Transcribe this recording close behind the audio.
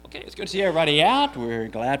Good to see everybody out. We're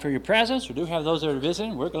glad for your presence. We do have those that are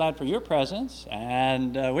visiting. We're glad for your presence.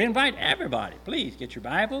 And we invite everybody, please get your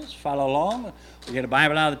Bibles, follow along. We get a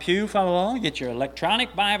Bible out of the pew, follow along. Get your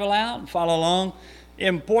electronic Bible out and follow along.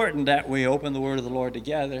 Important that we open the Word of the Lord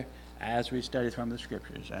together as we study from the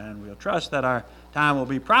Scriptures. And we'll trust that our time will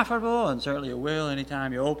be profitable, and certainly it will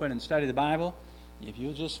anytime you open and study the Bible. If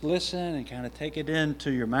you'll just listen and kind of take it into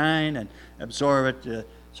your mind and absorb it,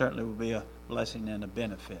 certainly will be a blessing and a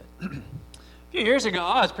benefit. A few years ago,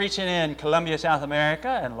 I was preaching in Colombia, South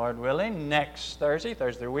America, and Lord willing, next Thursday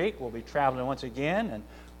week, we'll be traveling once again, and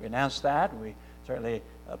we announced that. We certainly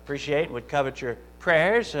appreciate and would covet your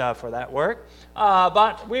prayers for that work.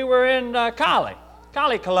 But we were in Cali,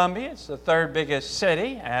 Colombia. It's the third biggest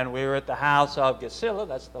city, and we were at the house of Gisela.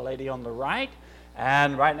 That's the lady on the right,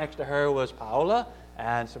 and right next to her was Paola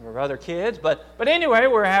and some of her other kids. But anyway,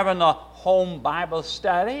 we're having a home Bible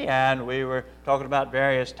study, and we were talking about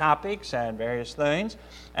various topics and various things.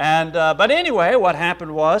 And but anyway, what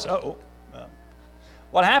happened was, about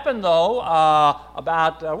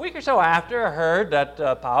a week or so after, I heard that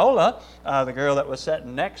Paola, the girl that was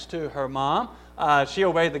sitting next to her mom, she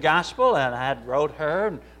obeyed the gospel, and I had wrote her,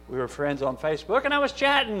 and we were friends on Facebook. And I was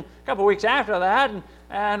chatting a couple of weeks after that,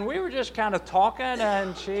 and we were just kind of talking,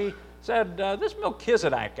 and she said, this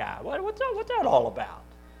Melchizedek guy, what's that all about?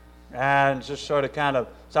 And just sort of kind of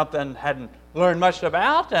something hadn't learned much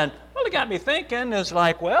about. And, well, it got me thinking, is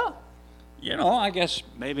like, well, I guess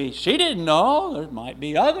maybe she didn't know. There might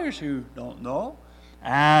be others who don't know.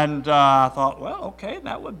 And I thought, well, okay,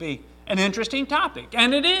 that would be an interesting topic.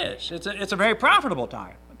 And it is. It's a very profitable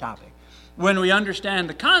topic. When we understand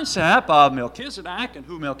the concept of Melchizedek and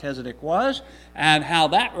who Melchizedek was and how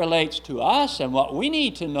that relates to us and what we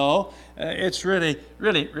need to know, it's really,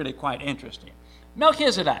 really, really quite interesting.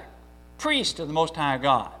 Melchizedek, priest of the Most High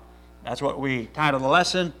God. That's what we titled the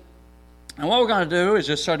lesson. And what we're going to do is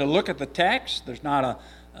just sort of look at the text. There's not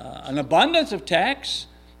an abundance of texts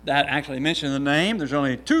that actually mention the name. There's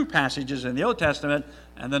only 2 passages in the Old Testament,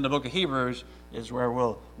 and then the book of Hebrews is where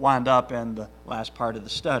we'll wind up in the last part of the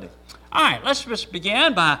study. All right, let's just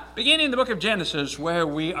begin by beginning the book of Genesis, where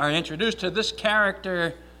we are introduced to this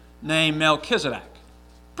character named Melchizedek,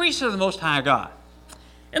 priest of the Most High God.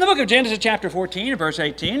 In the book of Genesis chapter 14, verse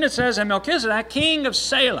 18, it says, And Melchizedek, king of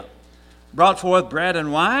Salem, brought forth bread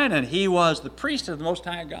and wine, and he was the priest of the Most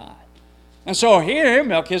High God. And so here,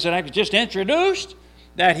 Melchizedek is just introduced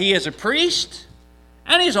that he is a priest,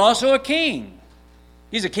 and he's also a king.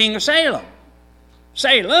 He's a king of Salem.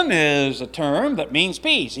 Salem is a term that means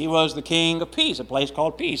peace. He was the king of peace, a place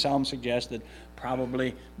called peace. Some suggest that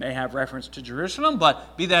probably may have reference to Jerusalem,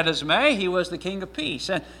 but be that as may, he was the king of peace.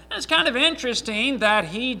 And it's kind of interesting that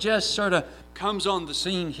he just sort of comes on the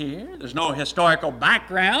scene here. There's no historical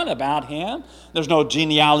background about him. There's no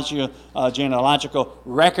genealogical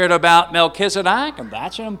record about Melchizedek, and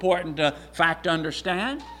that's an important fact to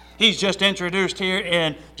understand. He's just introduced here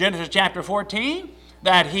in Genesis chapter 14.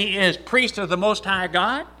 That he is priest of the Most High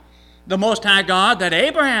God that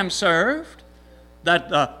Abraham served,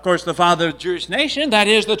 that, of course, the father of the Jewish nation, that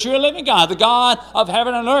is the true living God, the God of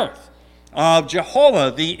heaven and earth, of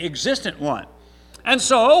Jehovah, the existent one. And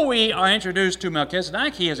so we are introduced to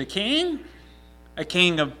Melchizedek. He is a king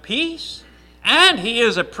of peace, and he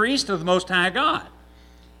is a priest of the Most High God.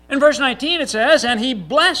 In verse 19 it says, And he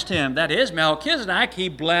blessed him, that is, Melchizedek, he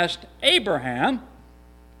blessed Abraham,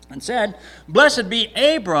 and said, Blessed be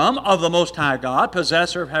Abram of the Most High God,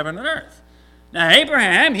 possessor of heaven and earth. Now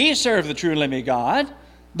Abraham, he served the true living God,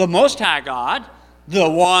 the Most High God, the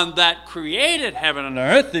one that created heaven and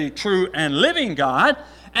earth, the true and living God,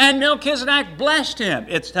 and Melchizedek blessed him,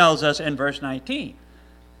 it tells us in verse 19.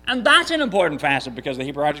 And that's an important facet because the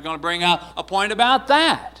Hebrew writer is going to bring out a point about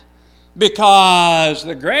that. Because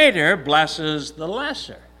the greater blesses the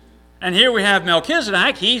lesser. And here we have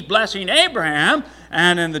Melchizedek, he's blessing Abraham,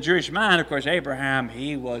 and in the Jewish mind, of course, Abraham,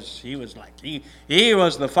 he was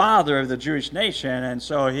the father of the Jewish nation, and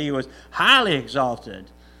so he was highly exalted.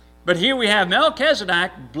 But here we have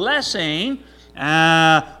Melchizedek blessing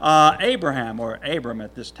Abraham, or Abram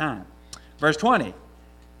at this time. Verse 20,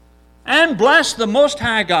 And bless the Most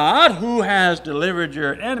High God, who has delivered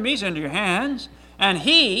your enemies into your hands, and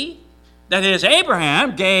he, that is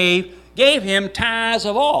Abraham, gave him tithes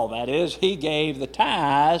of all. That is, he gave the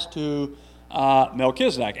tithes to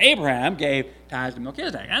Melchizedek. Abraham gave tithes to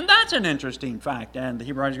Melchizedek. And that's an interesting fact, and the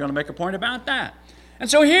Hebrew writer is going to make a point about that.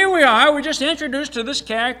 And so here we are. We're just introduced to this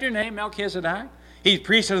character named Melchizedek. He's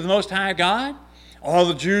priest of the Most High God. All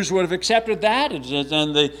the Jews would have accepted that. It's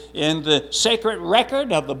in the sacred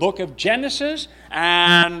record of the book of Genesis,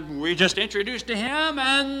 and we just introduced to him,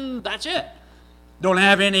 and that's it. Don't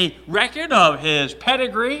have any record of his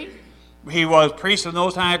pedigree. He was priest of the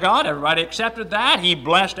Most High God. Everybody accepted that. He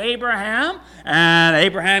blessed Abraham, and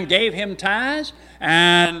Abraham gave him tithes,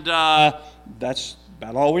 and that's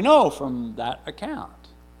about all we know from that account.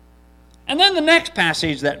 And then the next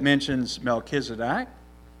passage that mentions Melchizedek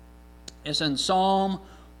is in Psalm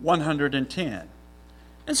 110.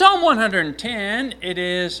 In Psalm 110, it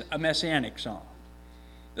is a messianic psalm.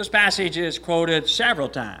 This passage is quoted several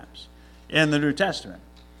times in the New Testament.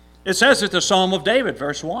 It says it's the Psalm of David,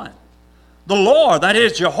 verse 1. The Lord, that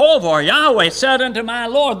is Jehovah or Yahweh, said unto my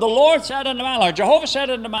Lord. The Lord said unto my Lord. Jehovah said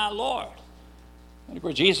unto my Lord. And of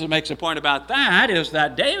course, Jesus makes a point about that, is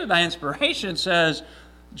that David, by inspiration, says,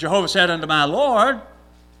 Jehovah said unto my Lord.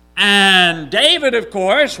 And David, of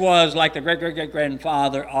course, was like the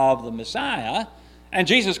great-great-great-grandfather of the Messiah. And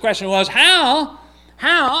Jesus' question was, how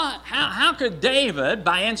could David,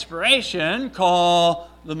 by inspiration, call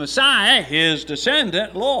the Messiah, his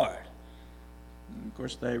descendant, Lord? Of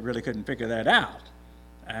course, they really couldn't figure that out.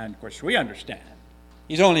 And, of course, we understand.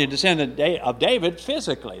 He's only a descendant of David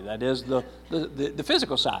physically. That is the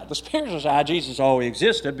physical side. The spiritual side, Jesus always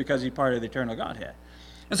existed because he's part of the eternal Godhead.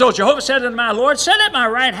 And so Jehovah said unto my Lord, sit at my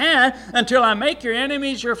right hand until I make your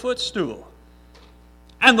enemies your footstool.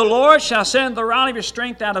 And the Lord shall send the rod of your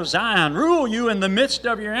strength out of Zion, rule you in the midst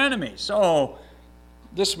of your enemies. So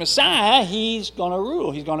this Messiah, he's going to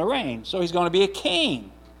rule. He's going to reign. So he's going to be a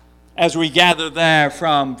king, as we gather there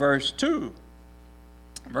from verse 2.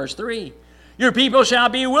 Verse 3. Your people shall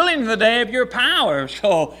be willing in the day of your power.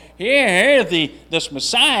 So here, this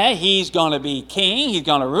Messiah, he's going to be king. He's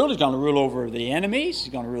going to rule. He's going to rule over the enemies.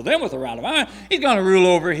 He's going to rule them with a rod of iron. He's going to rule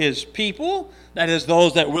over his people, that is,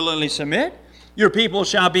 those that willingly submit. Your people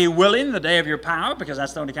shall be willing in the day of your power, because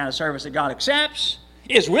that's the only kind of service that God accepts,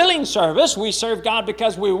 is willing service. We serve God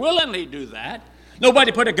because we willingly do that.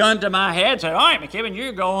 Nobody put a gun to my head and said, all right, McKibben,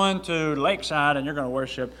 you're going to Lakeside and you're going to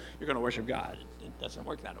worship God. It doesn't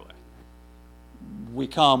work that way. We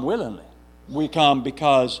come willingly. We come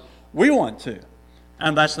because we want to.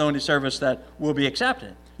 And that's the only service that will be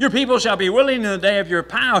accepted. Your people shall be willing in the day of your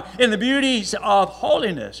power, in the beauties of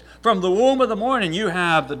holiness. From the womb of the morning you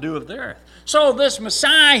have the dew of the earth. So this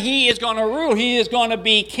Messiah, he is going to rule. He is going to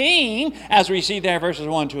be king, as we see there, verses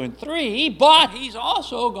 1, 2, and 3. But he's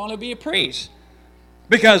also going to be a priest.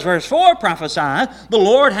 Because verse 4 prophesies, the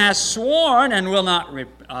Lord has sworn and will not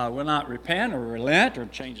repent or relent or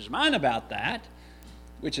change his mind about that,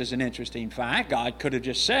 which is an interesting fact. God could have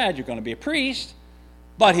just said, you're going to be a priest,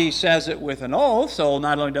 but he says it with an oath. So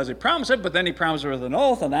not only does he promise it, but then he promises it with an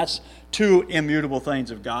oath, and that's two immutable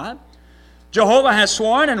things of God. Jehovah has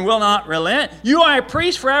sworn and will not relent. You are a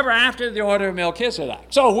priest forever after the order of Melchizedek.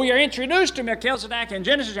 So we are introduced to Melchizedek in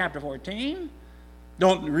Genesis chapter 14.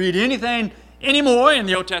 Don't read anything anymore in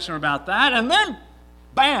the Old Testament about that. And then,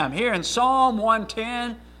 bam, here in Psalm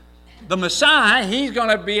 110, the Messiah, he's going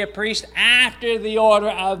to be a priest after the order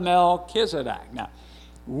of Melchizedek. Now,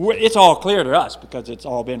 it's all clear to us because it's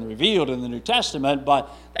all been revealed in the New Testament, but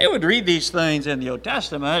they would read these things in the Old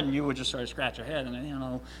Testament and you would just sort of scratch your head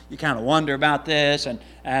and, you kind of wonder about this,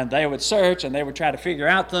 and they would search and they would try to figure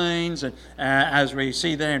out things, and as we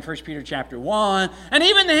see there in 1 Peter chapter 1, and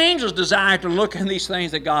even the angels desired to look in these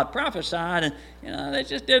things that God prophesied, and they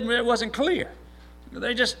just didn't, it wasn't clear.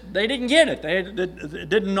 They didn't get it. It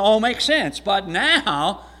didn't all make sense. But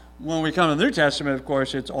now, when we come to the New Testament, of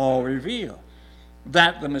course, it's all revealed.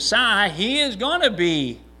 That the Messiah, he is going to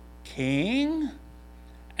be king,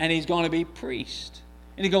 and he's going to be priest.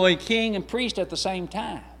 And he's going to be king and priest at the same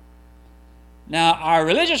time. Now, our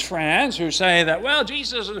religious friends who say that, well,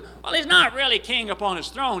 Jesus, he's not really king upon his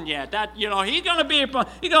throne yet. That, he's going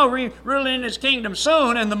to rule in his kingdom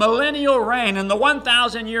soon, in the millennial reign, in the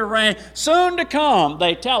 1,000-year reign, soon to come,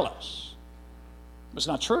 they tell us. It's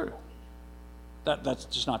not true. That's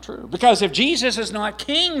just not true. Because if Jesus is not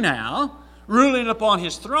king now, ruling upon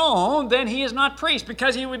his throne, then he is not priest,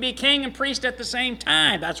 because he would be king and priest at the same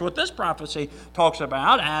time. That's what this prophecy talks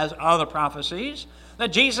about, as other prophecies, that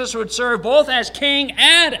Jesus would serve both as king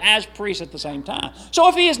and as priest at the same time. So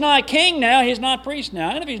if he is not king now, he's not priest now.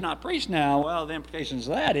 And if he's not priest now, well, the implications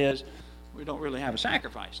of that is we don't really have a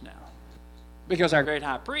sacrifice now, because our great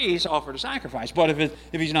high priest offered a sacrifice. But if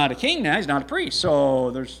he's not a king now, he's not a priest. So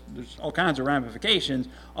there's all kinds of ramifications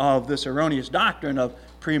of this erroneous doctrine of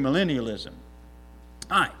premillennialism.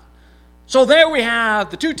 All right. So there we have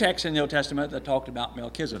the two texts in the Old Testament that talked about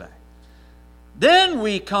Melchizedek. Then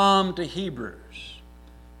we come to Hebrews.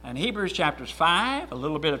 And Hebrews chapters 5, a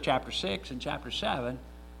little bit of chapter 6 and chapter 7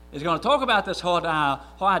 is going to talk about this whole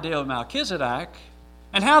idea of Melchizedek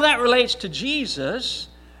and how that relates to Jesus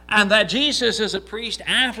and that Jesus is a priest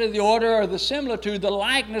after the order or the similitude, the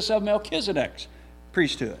likeness of Melchizedek's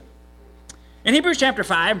priesthood. In Hebrews chapter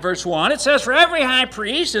 5, verse 1, it says, "For every high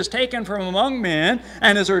priest is taken from among men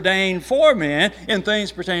and is ordained for men in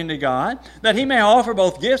things pertaining to God, that he may offer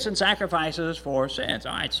both gifts and sacrifices for sins."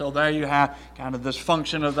 All right, so there you have kind of this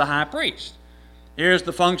function of the high priest. Here's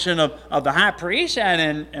the function of the high priest,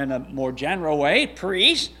 and in a more general way,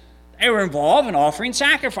 priests, they were involved in offering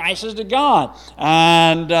sacrifices to God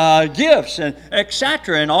and gifts, and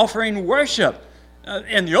etc., and offering worship.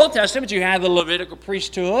 In the Old Testament, you have the Levitical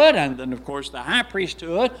priesthood, and then, of course, the high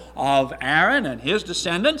priesthood of Aaron and his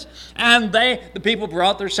descendants. And the people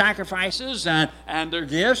brought their sacrifices and their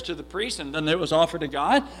gifts to the priest, and then it was offered to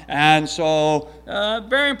God. And so,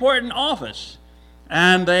 very important office.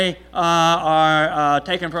 And they are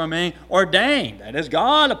taken from being ordained. That is,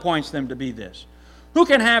 God appoints them to be this. "Who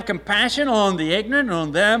can have compassion on the ignorant and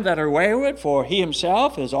on them that are wayward? For he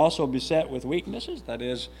himself is also beset with weaknesses." That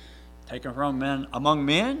is, taken from men among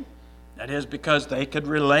men. That is, because they could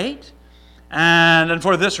relate. And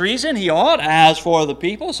for this reason he ought, as for the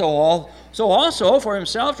people, so also for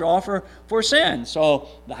himself, to offer for sin. So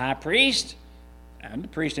the high priest and the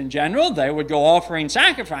priest in general, they would go offering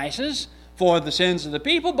sacrifices for the sins of the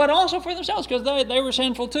people, but also for themselves, because they were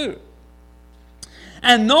sinful too.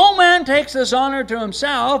 "And no man takes this honor to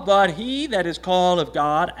himself, but he that is called of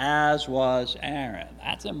God, as was Aaron."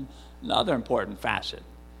 That's another important facet.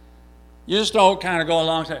 You just don't kind of go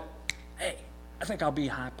along and say, "Hey, I think I'll be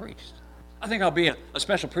a high priest. I think I'll be a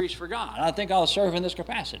special priest for God. I think I'll serve in this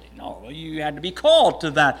capacity." No, you had to be called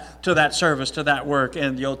to that service, to that work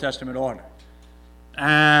in the Old Testament order.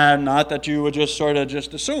 And not that you would just sort of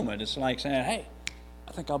just assume it. It's like saying, "Hey,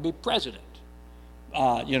 I think I'll be president,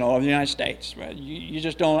 of the United States." Right? You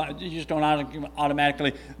just don't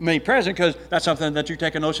automatically make president because that's something that you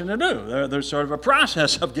take a notion to do. There's sort of a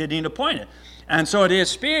process of getting appointed. And so it is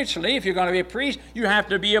spiritually. If you're going to be a priest, you have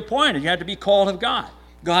to be appointed. You have to be called of God.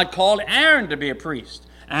 God called Aaron to be a priest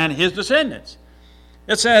and his descendants.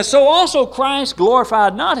 It says, "So also Christ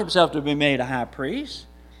glorified not himself to be made a high priest,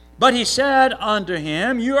 but he said unto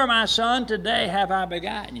him, You are my son, today have I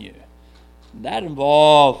begotten you." That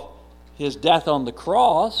involved his death on the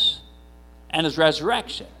cross and his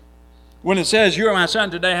resurrection. When it says, "You are my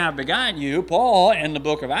son, today have I begotten you," Paul, in the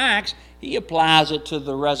book of Acts, he applies it to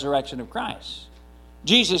the resurrection of Christ.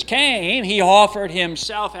 Jesus came, he offered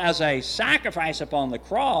himself as a sacrifice upon the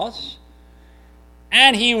cross,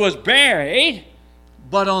 and he was buried,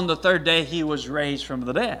 but on the third day he was raised from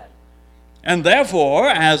the dead. And therefore,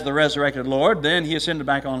 as the resurrected Lord, then he ascended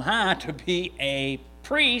back on high to be a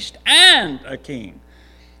priest and a king.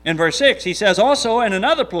 In verse 6, he says also in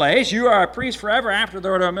another place, "You are a priest forever after the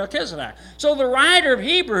order of Melchizedek." So the writer of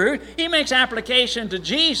Hebrews, he makes application to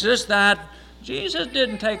Jesus that Jesus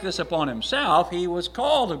didn't take this upon himself. He was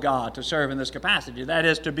called of God to serve in this capacity. That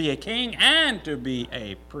is, to be a king and to be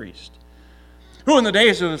a priest. "Who in the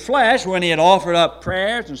days of his flesh, when he had offered up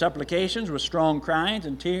prayers and supplications with strong cryings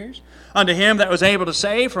and tears, unto him that was able to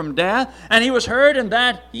save from death, and he was heard in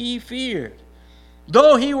that he feared.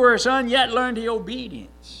 Though he were a son, yet learned he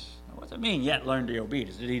obedience." What does it mean, yet learned he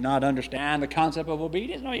obedience? Did he not understand the concept of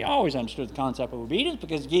obedience? No, he always understood the concept of obedience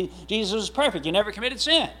because Jesus was perfect. He never committed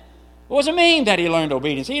sin. What does it mean that he learned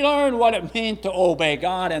obedience? He learned what it meant to obey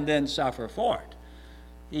God and then suffer for it.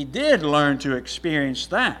 He did learn to experience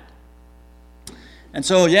that. And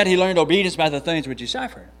so, yet he learned obedience by the things which he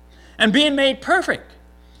suffered. And being made perfect,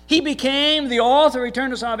 he became the author of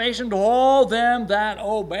eternal salvation to all them that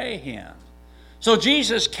obey him. So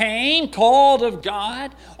Jesus came, called of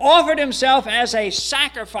God, offered himself as a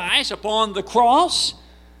sacrifice upon the cross,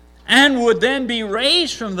 and would then be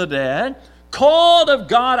raised from the dead, called of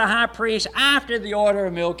God a high priest after the order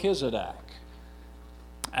of Melchizedek.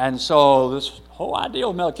 And so this whole idea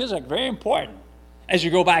of Melchizedek, very important. As you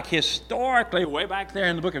go back historically, way back there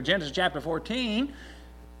in the book of Genesis chapter 14,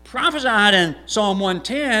 prophesied in Psalm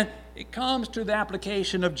 110, it comes to the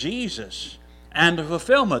application of Jesus and the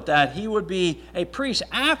fulfillment that he would be a priest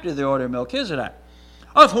after the order of Melchizedek,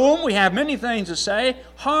 of whom we have many things to say,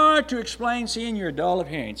 hard to explain seeing you're dull of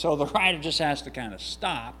hearing. So the writer just has to kind of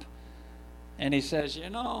stop, and he says,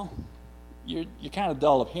 you're kind of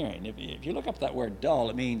dull of hearing. If you look up that word dull,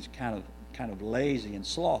 it means kind of lazy and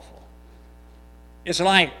slothful. It's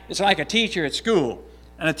like a teacher at school,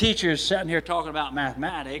 and a teacher is sitting here talking about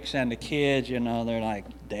mathematics, and the kids, they're like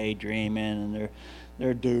daydreaming, and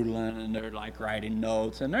they're doodling, and they're like writing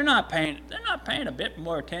notes, and they're not paying a bit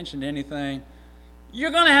more attention to anything.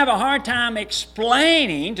 You're going to have a hard time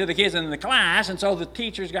explaining to the kids in the class, and so the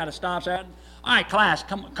teacher's got to stop saying, "All right, class,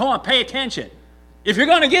 come on, pay attention. If you're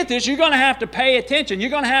going to get this, you're going to have to pay attention.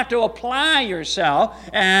 You're going to have to apply yourself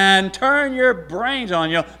and turn your brains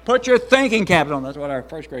on. Put your thinking caps on. That's what our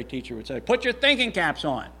first grade teacher would say. Put your thinking caps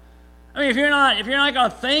on. I mean, if you're not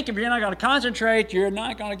going to think, if you're not going to concentrate, you're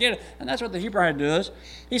not going to get it. And that's what the Hebrew writer does.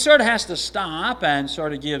 He sort of has to stop and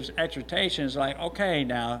sort of gives exhortations like, okay,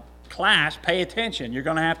 now, class, pay attention. You're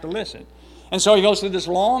going to have to listen. And so he goes through this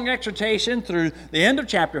long exhortation through the end of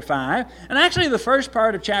chapter 5. And actually the first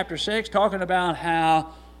part of chapter 6 talking about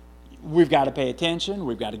how we've got to pay attention.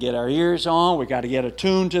 We've got to get our ears on. We've got to get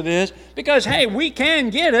attuned to this. Because, hey, we can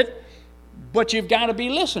get it, but you've got to be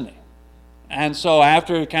listening. And so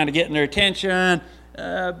after kind of getting their attention,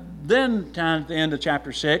 then kind of at the end of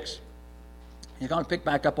chapter 6, you're going to pick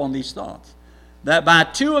back up on these thoughts. That by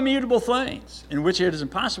two immutable things, in which it is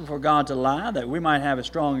impossible for God to lie, that we might have a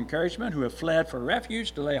strong encouragement, who have fled for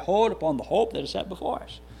refuge, to lay hold upon the hope that is set before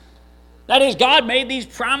us. That is, God made these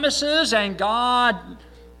promises, and God,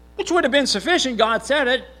 which would have been sufficient, God said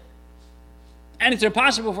it, and it's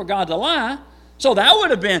impossible for God to lie. So that would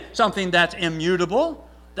have been something that's immutable,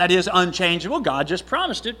 that is unchangeable. God just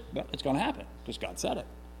promised it, but it's going to happen, because God said it.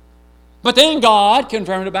 But then God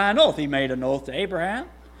confirmed it by an oath. He made an oath to Abraham.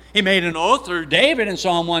 He made an oath through David in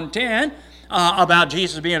Psalm 110 about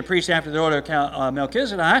Jesus being a priest after the order of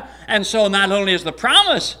Melchizedek. And so not only is the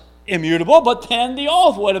promise immutable, but then the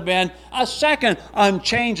oath would have been a second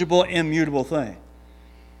unchangeable, immutable thing.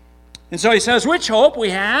 And so he says, which hope we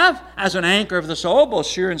have as an anchor of the soul, both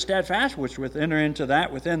sure and steadfast, which would enter into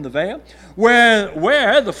that within the veil,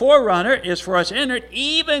 where the forerunner is for us entered,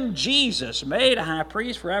 even Jesus, made a high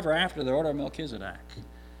priest forever after the order of Melchizedek.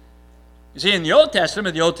 You see, in the Old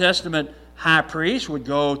Testament high priest would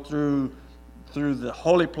go through the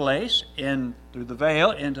holy place, through the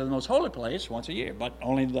veil, into the most holy place once a year. But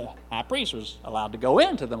only the high priest was allowed to go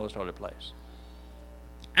into the most holy place.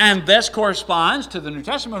 And this corresponds to the New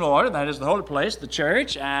Testament order, that is the holy place, the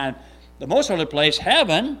church, and the most holy place,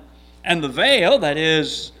 heaven, and the veil, that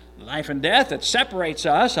is life and death, that separates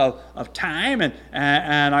us of time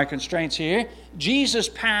and our constraints here. Jesus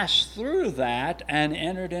passed through that and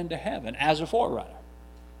entered into heaven as a forerunner.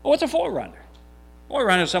 Well, what's a forerunner?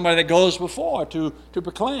 Forerunner is somebody that goes before to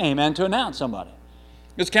proclaim and to announce somebody.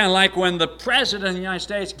 It's kind of like when the President of the United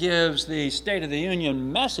States gives the State of the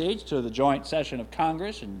Union message to the joint session of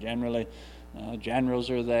Congress, and generally generals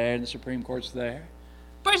are there and the Supreme Court's there.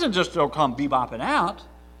 The President just don't come bebopping out.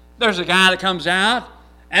 There's a guy that comes out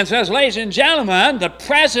and says, ladies and gentlemen, the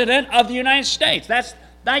President of the United States.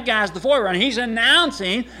 That guy's the forerunner. He's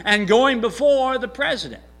announcing and going before the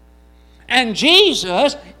President. And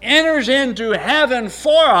Jesus enters into heaven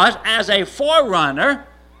for us as a forerunner,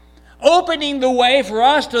 opening the way for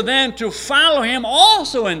us to follow him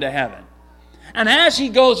also into heaven. And as he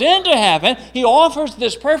goes into heaven, he offers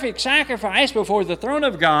this perfect sacrifice before the throne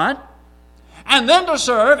of God, and then to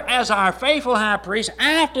serve as our faithful high priest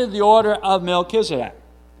after the order of Melchizedek.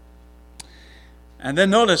 And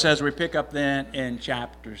then notice as we pick up then in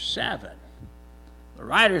chapter 7, the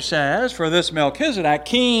writer says, for this Melchizedek,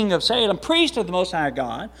 king of Salem, priest of the Most High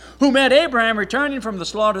God, who met Abraham returning from the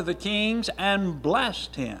slaughter of the kings and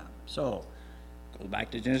blessed him. So, go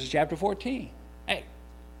back to Genesis chapter 14. Hey,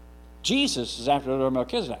 Jesus is after the order of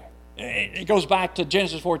Melchizedek. It goes back to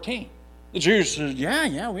Genesis 14. The Jews said,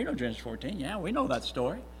 yeah, we know Genesis 14. Yeah, we know that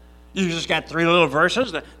story. You just got 3 little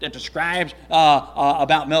verses that describes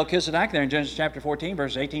about Melchizedek there in Genesis chapter 14,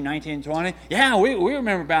 verses 18, 19, and 20. Yeah, we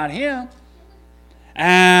remember about him.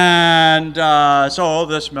 And so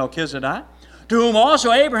this Melchizedek, to whom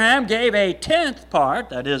also Abraham gave a 10th part,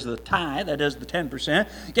 that is the tithe, that is the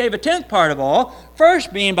 10%, gave a 10th part of all,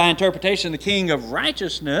 first being by interpretation the king of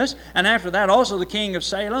righteousness, and after that also the king of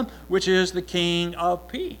Salem, which is the king of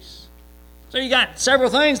peace. So you got several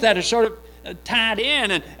things that are sort of tied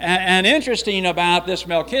in and interesting about this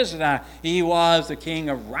Melchizedek. He was the king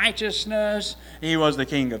of righteousness, he was the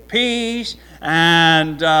king of peace,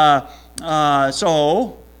 and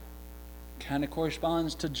so kind of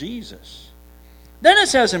corresponds to Jesus. Then it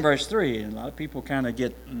says in verse 3, and a lot of people kind of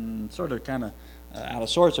get out of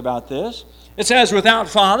sorts about this. It says, without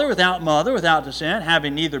father, without mother, without descent,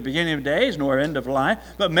 having neither beginning of days nor end of life,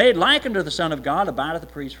 but made like unto the Son of God, abideth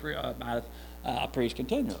a priest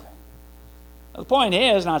continually. The point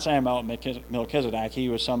is, not saying about Melchizedek, he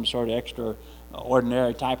was some sort of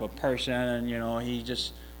extraordinary type of person, and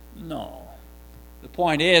no. The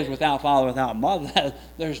point is, without father, without mother,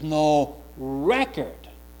 there's no record.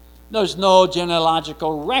 There's no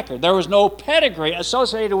genealogical record. There was no pedigree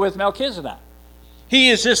associated with Melchizedek. He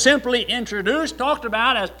is just simply introduced, talked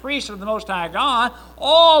about as priest of the Most High God.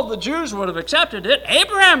 All the Jews would have accepted it.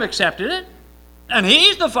 Abraham accepted it. And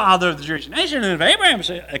he's the father of the Jewish nation. And if Abraham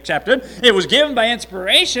accepted, it was given by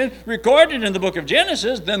inspiration, recorded in the book of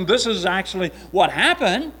Genesis, then this is actually what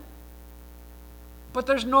happened. But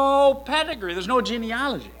there's no pedigree, there's no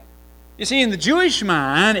genealogy. You see, in the Jewish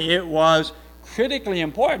mind, it was critically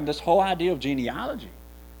important, this whole idea of genealogy.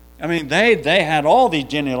 I mean, they had all these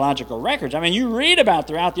genealogical records. I mean, you read about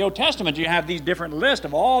throughout the Old Testament, you have these different lists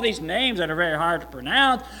of all these names that are very hard to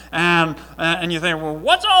pronounce, and you think, well,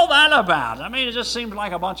 what's all that about? I mean, it just seems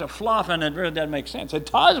like a bunch of fluff, and it really doesn't make sense. It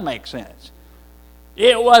does make sense.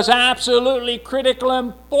 It was absolutely critically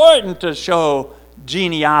important to show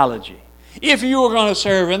genealogy. If you were going to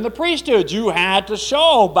serve in the priesthood, you had to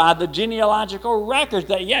show by the genealogical records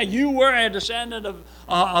that, yeah, you were a descendant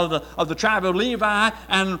of the tribe of Levi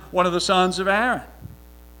and one of the sons of Aaron.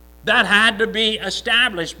 That had to be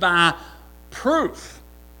established by proof,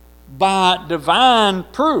 by divine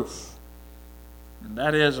proof. And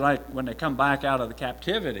that is like when they come back out of the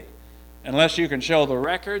captivity. Unless you can show the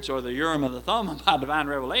records or the Urim and the Thummim by divine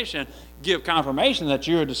revelation, give confirmation that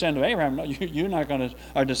you're a descendant of Abraham, no, you're not going to,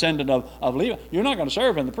 or a descendant of Levi, you're not going to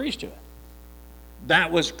serve in the priesthood.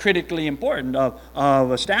 That was critically important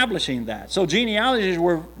of establishing that. So genealogies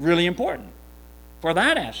were really important for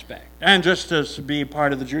that aspect, and just to be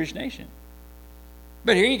part of the Jewish nation.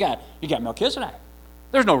 But here you got Melchizedek.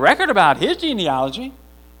 There's no record about his genealogy.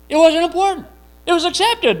 It wasn't important. It was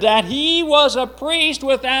accepted that he was a priest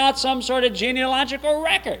without some sort of genealogical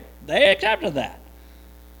record. They accepted that.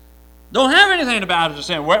 Don't have anything about his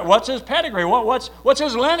descent. What's his pedigree? What's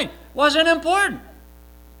his lineage? Wasn't important.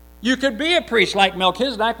 You could be a priest like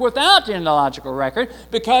Melchizedek without genealogical record,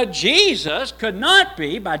 because Jesus could not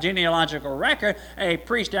be, by genealogical record, a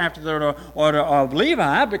priest after the order of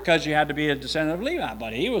Levi, because you had to be a descendant of Levi.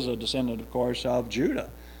 But he was a descendant, of course, of Judah.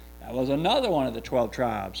 That was another one of the 12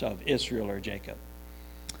 tribes of Israel or Jacob.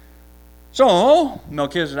 So,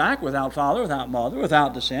 Melchizedek, without father, without mother,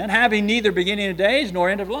 without descent, having neither beginning of days nor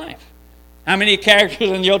end of life. How many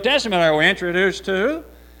characters in the Old Testament are we introduced to?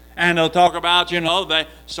 And they'll talk about, that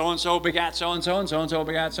so-and-so begat so-and-so, and so-and-so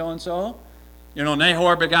begat so-and-so.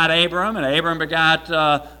 Nahor begot Abram, and Abram begot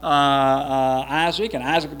Isaac, and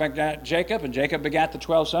Isaac begot Jacob, and Jacob begot the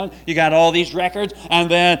 12 sons. You got all these records, and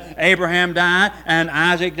then Abraham died, and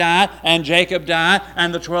Isaac died, and Jacob died,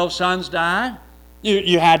 and the 12 sons died.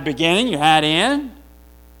 You had beginning, you had end.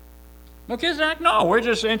 Melchizedek, no, we're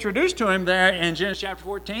just introduced to him there in Genesis chapter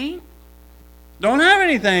 14. Don't have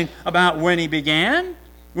anything about when he began,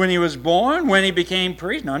 when he was born, when he became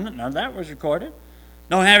priest. None of that was recorded.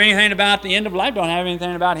 Don't have anything about the end of life. Don't have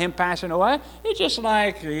anything about him passing away. It's just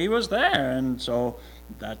like he was there. And so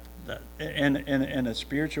that in a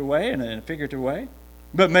spiritual way and in a figurative way,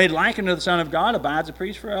 but made like unto the Son of God, abides a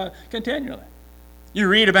priest for continually. You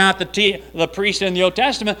read about the priest in the Old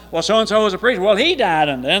Testament. Well, so-and-so was a priest. Well, he died,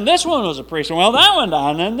 and then this one was a priest. Well, that one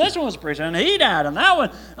died, and then this one was a priest, and he died, and that one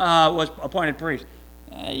was appointed priest.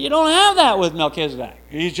 You don't have that with Melchizedek.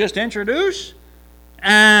 He's just introduced.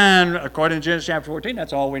 And according to Genesis chapter 14,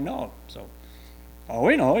 that's all we know. So all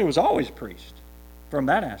we know, he was always a priest from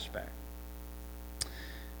that aspect.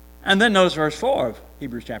 And then notice verse 4 of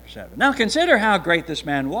Hebrews chapter 7. Now consider how great this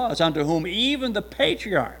man was, unto whom even the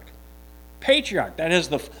patriarch, that is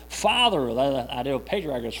the father, that idea of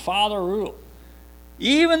patriarch is father rule.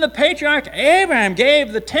 Even the patriarch Abraham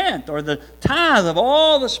gave the tenth, or the tithe of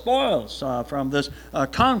all the spoils from this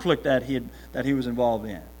conflict that he was involved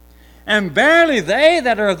in. And verily they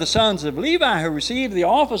that are of the sons of Levi, who received the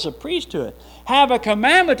office of priesthood, have a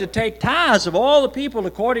commandment to take tithes of all the people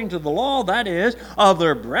according to the law, that is, of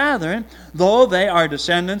their brethren, though they are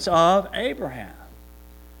descendants of Abraham.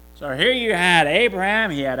 So here you had Abraham,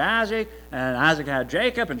 he had Isaac, and Isaac had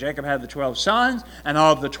Jacob, and Jacob had the 12 sons, and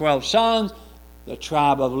of the 12 sons, the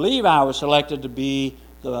tribe of Levi was selected to be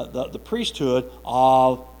the priesthood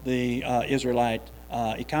of the Israelite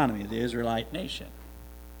economy, the Israelite nation.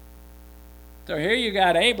 So here you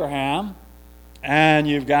got Abraham, and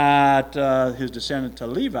you've got his descendant to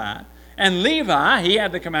Levi. And Levi, he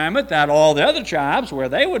had the commandment that all the other tribes, where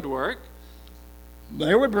they would work,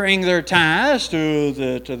 they would bring their tithes to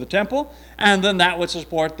the temple, and then that would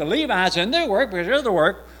support the Levites in their work, because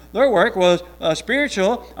their work was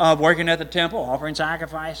spiritual, of working at the temple, offering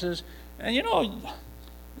sacrifices. And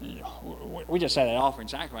we just said offering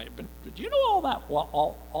sacrifice, but you know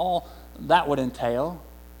all that would entail?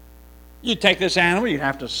 You'd take this animal, you'd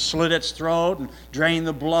have to slit its throat and drain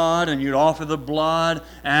the blood, and you'd offer the blood,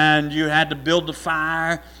 and you had to build the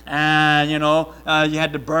fire, and you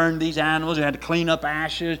had to burn these animals, you had to clean up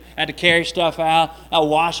ashes, had to carry stuff out,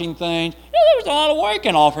 washing things. There was a lot of work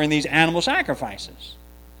in offering these animal sacrifices.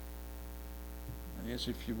 guess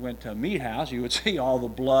if you went to a meat house, you would see all the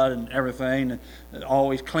blood and everything, and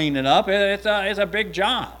always clean it up. It's a big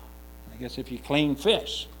job. I guess if you clean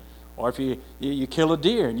fish, or if you kill a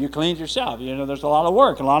deer and you clean it yourself, there's a lot of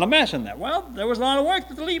work, a lot of mess in that. Well, there was a lot of work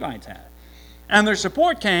that the Levites had. And their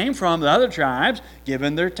support came from the other tribes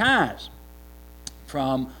giving their tithes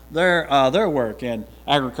from their work in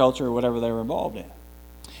agriculture or whatever they were involved in.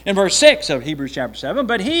 In verse 6 of Hebrews chapter 7,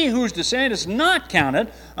 but he whose descent is not counted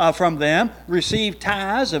from them received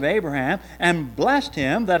tithes of Abraham and blessed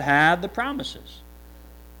him that had the promises.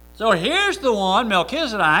 So here's the one,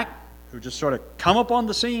 Melchizedek, who just sort of come up on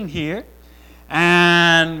the scene here.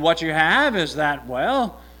 And what you have is that,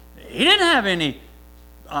 well, he didn't have any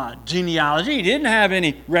genealogy. He didn't have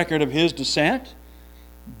any record of his descent,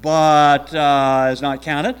 but is not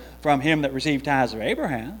counted from him that received tithes of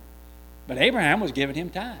Abraham. But Abraham was giving him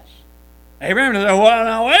tithes. Abraham said, well,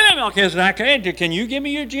 now wait a minute, Melchizedek, can you give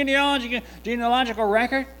me your genealogical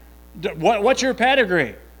record? What's your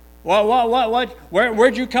pedigree?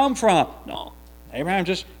 Where'd you come from? No. Abraham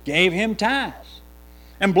just gave him tithes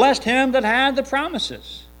and blessed him that had the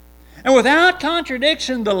promises. And without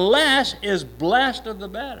contradiction, the less is blessed of the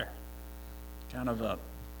better. Kind of a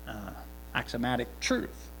axiomatic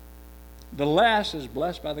truth. The less is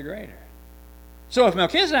blessed by the greater. So if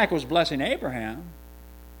Melchizedek was blessing Abraham,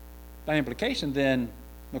 by implication, then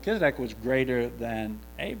Melchizedek was greater than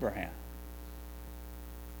Abraham.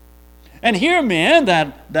 And here men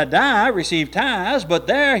that die receive tithes, but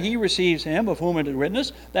there he receives him of whom it is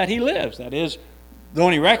witnessed that he lives. That is, the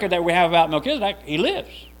only record that we have about Melchizedek, he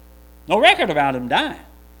lives. No record about him dying.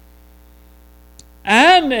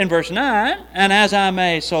 And in verse 9, and as I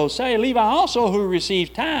may so say, Levi also who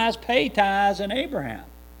received tithes paid tithes in Abraham.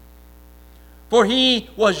 For he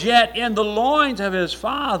was yet in the loins of his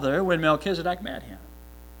father when Melchizedek met him.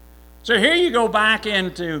 So here you go back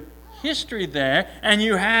into history there, and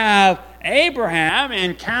you have Abraham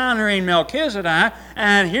encountering Melchizedek,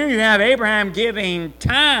 and here you have Abraham giving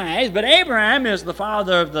tithes, but Abraham is the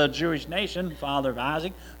father of the Jewish nation, father of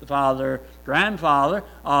Isaac, the grandfather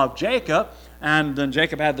of Jacob, and then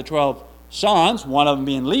Jacob had the 12 sons, one of them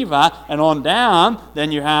being Levi, and on down,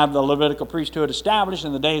 then you have the Levitical priesthood established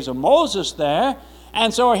in the days of Moses there.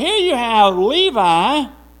 And so here you have Levi,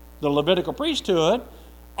 the Levitical priesthood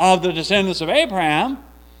of the descendants of Abraham,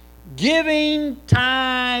 giving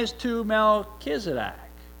tithes to Melchizedek.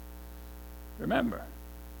 Remember.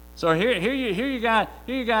 So here you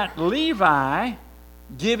got Levi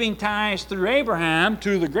giving tithes through Abraham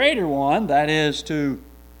to the greater one, that is to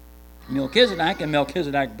Melchizedek, and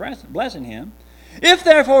Melchizedek blessing him. If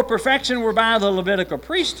therefore perfection were by the Levitical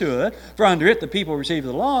priesthood, for under it the people received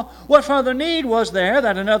the law, what further need was there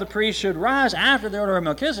that another priest should rise after the order of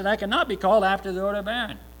Melchizedek and not be called after the order of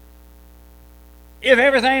Aaron? If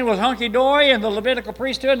everything was hunky-dory in the Levitical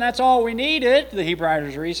priesthood and that's all we needed, the Hebrew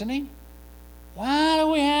writer's reasoning, why do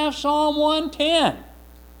we have Psalm 110?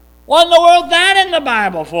 What in the world is that in the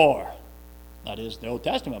Bible for? That is the Old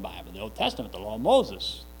Testament Bible, the Old Testament, the law of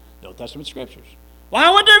Moses, the Old Testament scriptures.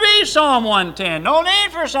 Why would there be Psalm 110? No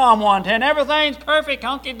need for Psalm 110. Everything's perfect,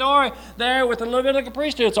 hunky-dory there with the Levitical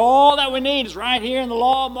priesthood. It's all that we need is right here in the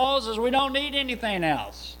law of Moses. We don't need anything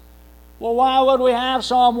else. Well, why would we have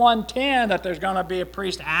Psalm 110 that there's going to be a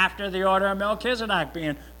priest after the order of Melchizedek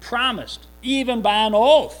being promised, even by an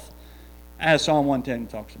oath, as Psalm 110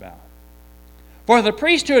 talks about? For the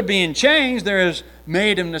priesthood being changed, there is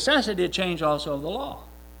made of necessity a change also of the law.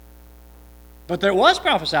 But there was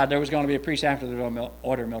prophesied there was going to be a priest after the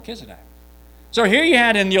order of Melchizedek. So here you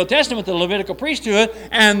had in the Old Testament the Levitical priesthood,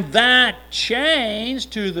 and that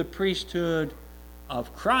changed to the priesthood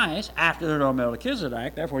of Christ after the order of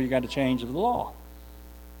Melchizedek. Therefore, you got a change of the law.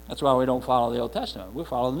 That's why we don't follow the Old Testament. We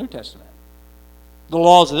follow the New Testament. The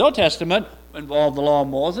laws of the Old Testament involve the law of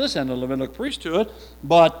Moses and the Levitical priesthood,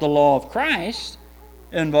 but the law of Christ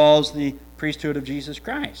involves the priesthood of Jesus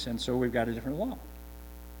Christ, and so we've got a different law.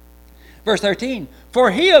 Verse 13,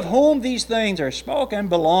 for he of whom these things are spoken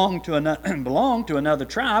belonged to another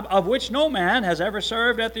tribe, of which no man has ever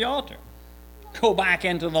served at the altar. Go back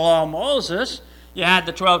into the law of Moses. You had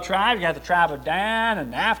the 12 tribes. You had the tribe of Dan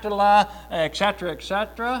and Naphtali, etc.,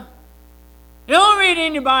 etc. You don't read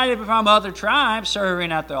anybody from other tribes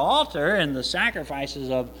serving at the altar in the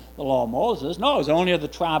sacrifices of the law of Moses. No, it was only of the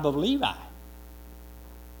tribe of Levi.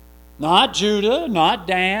 Not Judah, not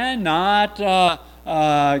Dan, not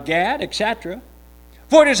Gad, etc.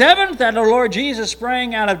 For it is evident that the Lord Jesus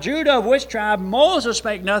sprang out of Judah, of which tribe Moses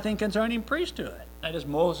spake nothing concerning priesthood. That is,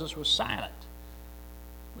 Moses was silent.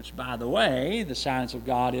 Which, by the way, the silence of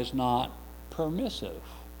God is not permissive.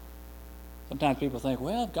 Sometimes people think,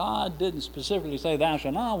 well, God didn't specifically say thou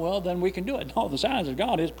shalt not. Well, then we can do it. No, the silence of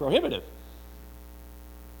God is prohibitive.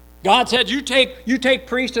 God said, you take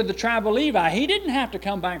priest of the tribe of Levi. He didn't have to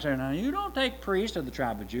come back and say, no, you don't take priest of the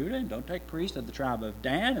tribe of Judah, and don't take priest of the tribe of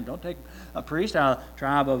Dan, and don't take a priest out of the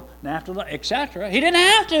tribe of Naphtali, etc. He didn't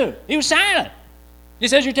have to. He was silent. He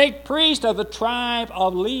says, you take priest of the tribe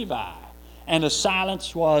of Levi. And the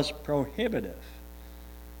silence was prohibitive.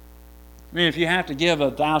 I mean, if you have to give a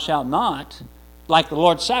thou shalt not, like the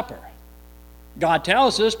Lord's Supper, God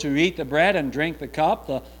tells us to eat the bread and drink the cup,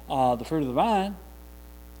 the fruit of the vine.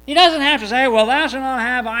 He doesn't have to say, well, thou shalt not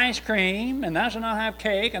have ice cream, and thou shalt not have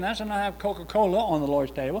cake, and thou shalt not have Coca-Cola on the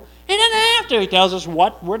Lord's table. He doesn't have to. He tells us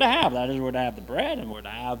what we're to have. That is, we're to have the bread, and we're to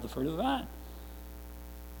have the fruit of the vine.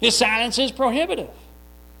 His silence is prohibitive.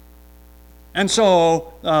 And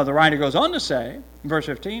so the writer goes on to say, in verse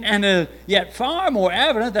 15, and it is yet far more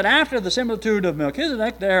evident that after the similitude of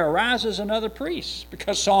Melchizedek, there arises another priest,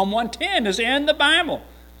 because Psalm 110 is in the Bible.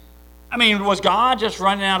 I mean, was God just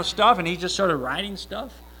running out of stuff, and he's just sort of writing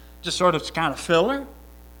stuff? Just sort of kind of filler?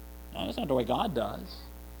 No, that's not the way God does.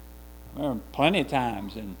 I remember plenty of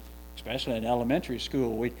times, and especially in elementary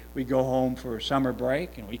school, we go home for summer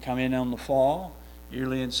break, and we come in the fall,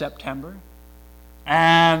 usually in September.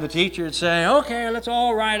 And the teacher would say, okay, let's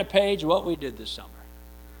all write a page of what we did this summer.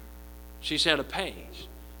 She said a page.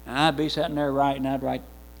 And I'd be sitting there writing, I'd write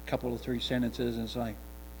a couple of 3 sentences, and it's like,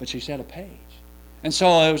 but she said a page. And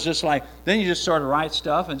so it was just like, then you just sort of write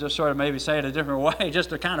stuff and just sort of maybe say it a different way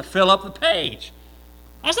just to kind of fill up the page.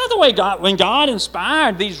 That's not the way when God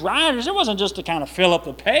inspired these writers, it wasn't just to kind of fill up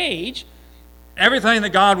the page. Everything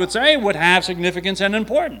that God would say would have significance and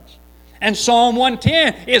importance. And Psalm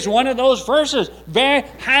 110 is one of those verses, very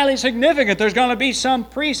highly significant. There's going to be some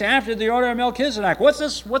priest after the order of Melchizedek. What's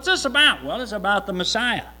this about? Well, it's about the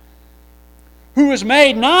Messiah, who was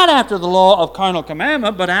made not after the law of carnal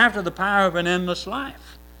commandment, but after the power of an endless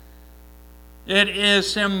life. It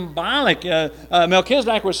is symbolic.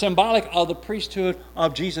 Melchizedek was symbolic of the priesthood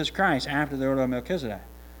of Jesus Christ after the order of Melchizedek.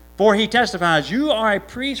 For he testifies, you are a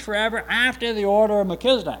priest forever after the order of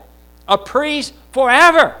Melchizedek. A priest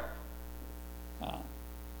forever.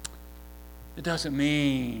 It doesn't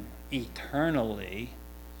mean eternally,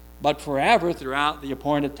 but forever throughout the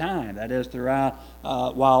appointed time. That is, throughout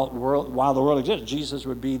while the world exists, Jesus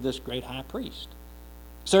would be this great high priest,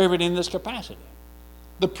 serving in this capacity.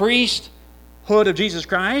 The priesthood of Jesus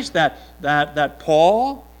Christ that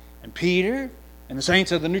Paul and Peter and the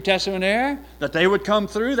saints of the New Testament era, that they would come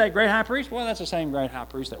through, that great high priest, well, that's the same great high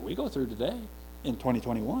priest that we go through today in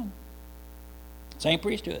 2021. Same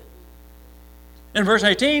priesthood. In verse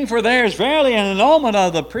 18, for there is verily an annulment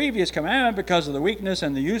of the previous commandment because of the weakness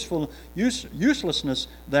and the uselessness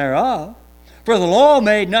thereof. For the law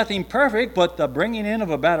made nothing perfect, but the bringing in of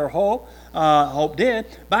a better hope did,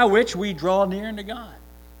 by which we draw near unto God.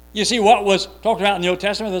 You see, what was talked about in the Old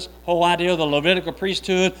Testament, this whole idea of the Levitical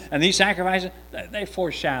priesthood and these sacrifices, they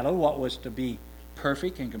foreshadow what was to be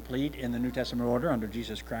perfect and complete in the New Testament order under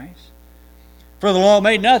Jesus Christ. For the law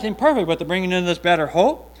made nothing perfect, but the bringing in of this better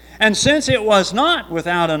hope. And since it was not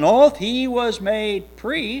without an oath, he was made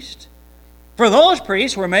priest. For those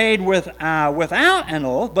priests were made without an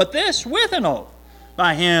oath, but this with an oath,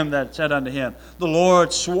 by him that said unto him, the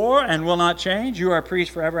Lord swore and will not change, you are a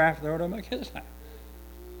priest forever after the order of Melchizedek.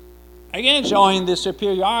 Again, showing the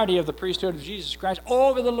superiority of the priesthood of Jesus Christ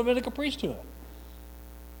over the Levitical priesthood.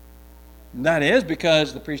 And that is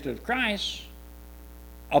because the priesthood of Christ,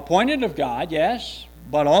 appointed of God, yes,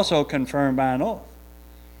 but also confirmed by an oath.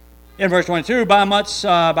 In verse 22,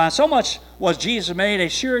 by so much was Jesus made a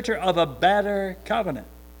suretor of a better covenant.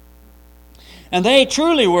 And they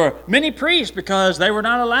truly were many priests because they were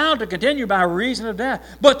not allowed to continue by reason of death.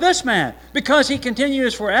 But this man, because he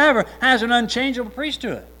continues forever, has an unchangeable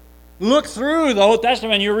priesthood. Look through the Old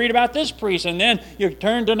Testament and you read about this priest, and then you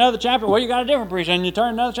turn to another chapter, well, you got a different priest, and you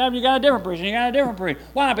turn to another chapter, you got a different priest, and you got a different priest.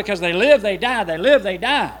 Why? Because they lived, they died, they lived, they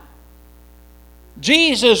died.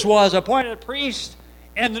 Jesus was appointed a priest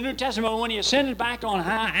in the New Testament when he ascended back on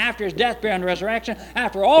high after his death, burial, and resurrection.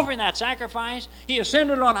 After offering that sacrifice, he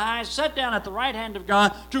ascended on high, sat down at the right hand of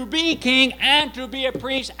God to be king and to be a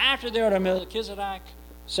priest after the order of Melchizedek.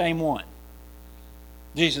 Same one.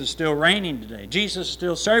 Jesus is still reigning today. Jesus is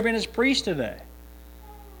still serving as priest today.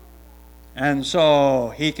 And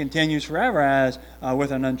so he continues forever as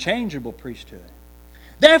with an unchangeable priesthood.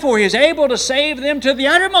 Therefore he is able to save them to the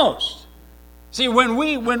uttermost. See, when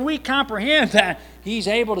we comprehend that he's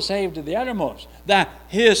able to save to the uttermost, that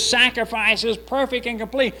his sacrifice is perfect and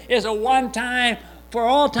complete, is a one-time, for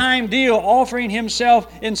all time deal, offering himself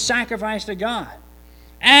in sacrifice to God.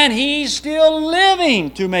 And He's still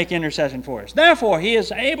living to make intercession for us. Therefore, He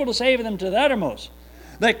is able to save them to the uttermost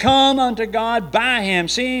that come unto God by Him,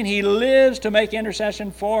 seeing He lives to make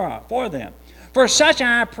intercession for them. For such a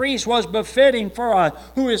high priest was befitting for us,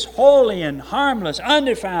 who is holy and harmless,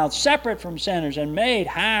 undefiled, separate from sinners, and made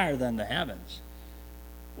higher than the heavens.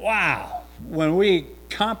 Wow! When we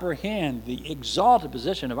comprehend the exalted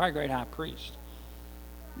position of our great high priest,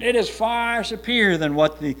 it is far superior than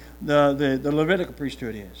what the Levitical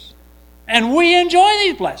priesthood is. And we enjoy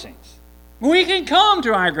these blessings. We can come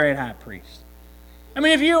to our great high priest. I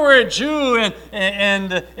mean, if you were a Jew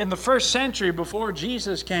in the first century before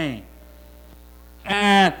Jesus came,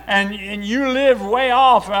 and you lived way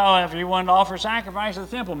off, well, if you wanted to offer sacrifice at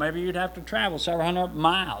the temple, maybe you'd have to travel several hundred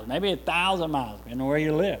miles, maybe 1,000 miles, depending on where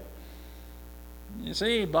you live. You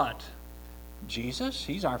see, but Jesus,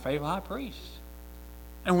 He's our faithful high priest.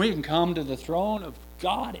 And we can come to the throne of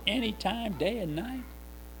God anytime, day and night.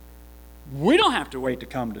 We don't have to wait to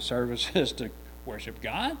come to services to worship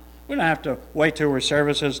God. We don't have to wait till we're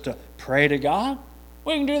services to pray to God.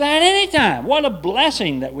 We can do that anytime. What a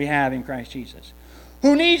blessing that we have in Christ Jesus,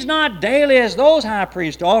 who needs not daily as those high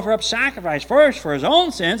priests to offer up sacrifice, first for His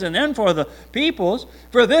own sins and then for the people's.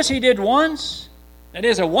 For this He did once, that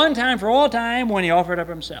is, a one time for all time, when He offered up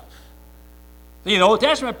Himself. See, the Old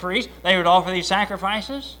Testament priests, they would offer these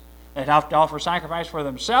sacrifices. They'd have to offer sacrifice for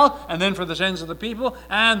themselves and then for the sins of the people,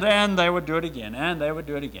 and then they would do it again, and they would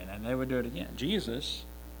do it again, and they would do it again. Jesus,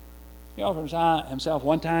 He offered Himself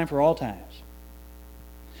one time for all times.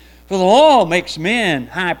 For the law makes men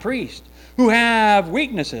high priests who have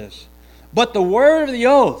weaknesses, but the word of the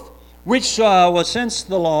oath, which was since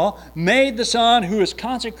the law, made the Son who is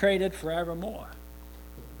consecrated forevermore.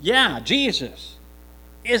 Yeah, Jesus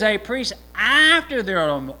is a priest after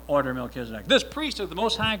the order of Melchizedek. This priest of the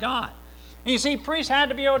Most High God. And you see, priests had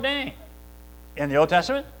to be ordained. In the Old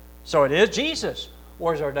Testament, so it is Jesus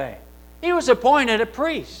was ordained. He was appointed a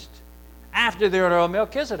priest after the order of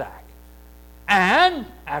Melchizedek. And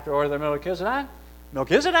after the order of Melchizedek,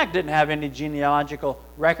 Melchizedek didn't have any genealogical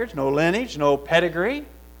records, no lineage, no pedigree.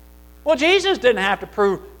 Well, Jesus didn't have to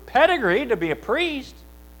prove pedigree to be a priest.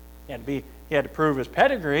 He had to prove his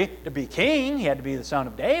pedigree to be king. He had to be the son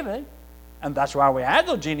of David. And that's why we had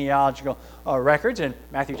those genealogical records in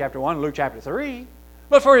Matthew chapter 1, Luke chapter 3.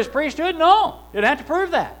 But for his priesthood, no. Didn't have to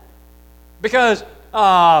prove that. Because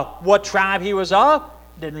what tribe he was of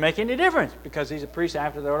didn't make any difference, because he's a priest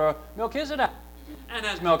after the order of Melchizedek. And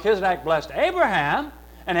as Melchizedek blessed Abraham,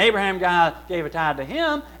 and Abraham gave a tithe to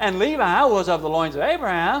him, and Levi was of the loins of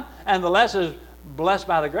Abraham, and the less is blessed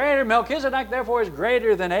by the greater. Melchizedek, therefore, is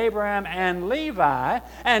greater than Abraham and Levi.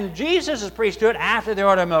 And Jesus' priesthood after the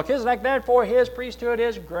order of Melchizedek, therefore, his priesthood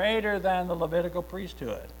is greater than the Levitical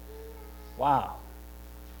priesthood. Wow.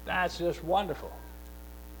 That's just wonderful.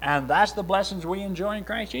 And that's the blessings we enjoy in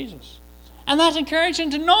Christ Jesus. And that's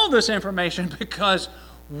encouraging to know this information, because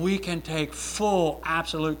we can take full,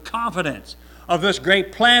 absolute confidence of this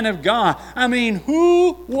great plan of God. I mean,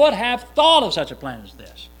 who would have thought of such a plan as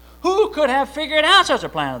this? Who could have figured out such a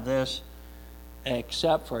plan as this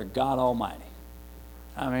except for God Almighty?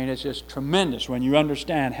 I mean, it's just tremendous when you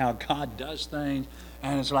understand how God does things,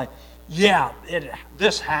 and it's like, yeah,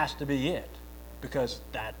 this has to be it, because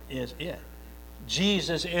that is it.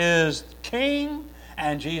 Jesus is king,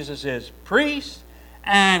 and Jesus is priest,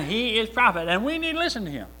 and He is prophet, and we need to listen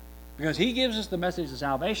to Him, because He gives us the message of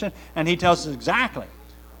salvation, and He tells us exactly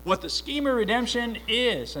what the scheme of redemption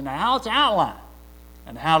is, and how it's outlined,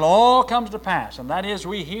 and how it all comes to pass. And that is,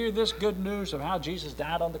 we hear this good news of how Jesus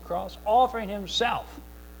died on the cross, offering Himself,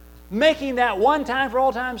 making that one time for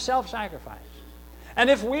all time self-sacrifice. And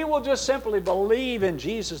if we will just simply believe in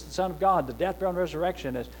Jesus, the Son of God, the death, burial, and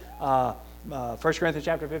resurrection, as 1 Corinthians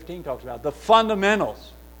chapter 15 talks about, the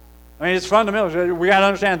fundamentals. I mean, it's fundamentals. We got to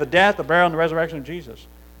understand the death, the burial, and the resurrection of Jesus.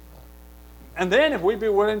 And then if we be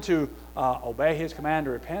willing to obey His command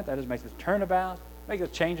to repent, that is, make the turnabout, make a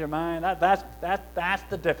change of mind, that's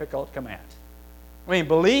the difficult command. I mean,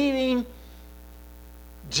 believing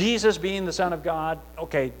Jesus being the Son of God,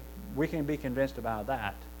 okay, we can be convinced about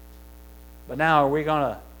that. But now, are we going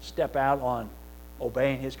to step out on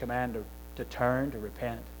obeying His command to turn, to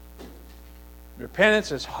repent?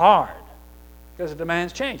 Repentance is hard, because it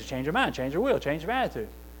demands change, a change of mind, change of will, change of attitude,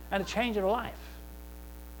 and a change of life.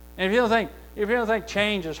 And if you don't think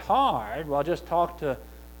change is hard, well, just talk to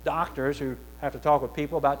doctors who have to talk with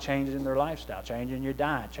people about changing their lifestyle, changing your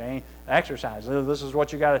diet, change exercise. This is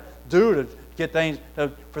what you got to do to get things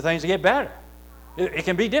for things to get better. It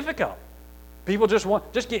can be difficult. People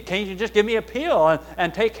can't you just give me a pill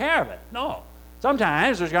and take care of it? No.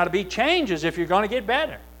 Sometimes there's got to be changes if you're going to get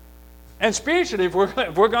better. And spiritually, if we're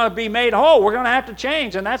going to be made whole, we're going to have to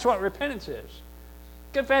change, and that's what repentance is.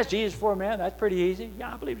 Confess Jesus before men, that's pretty easy.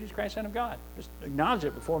 Yeah, I believe Jesus Christ, Son of God. Just acknowledge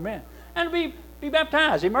it before men. And be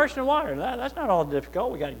baptized, immersed in water. That's not all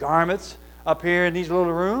difficult. We got garments up here in these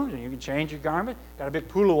little rooms, and you can change your garment. Got a big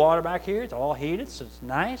pool of water back here. It's all heated, so it's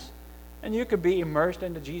nice. And you could be immersed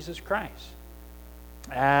into Jesus Christ.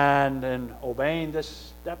 And in obeying the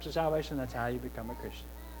steps of salvation, that's how you become a Christian.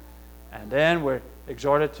 And then we're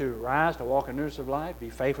exhorted to rise, to walk in newness of life, be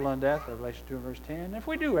faithful in death, Revelation 2 verse 10. And if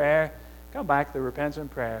we do err, come back to repentance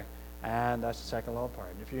and prayer, and that's the second law of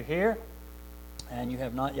pardon. If you're here and you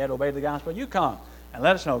have not yet obeyed the gospel, you come and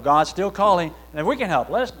let us know God's still calling, and if we can help,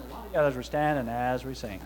 let us know as we stand and as we sing.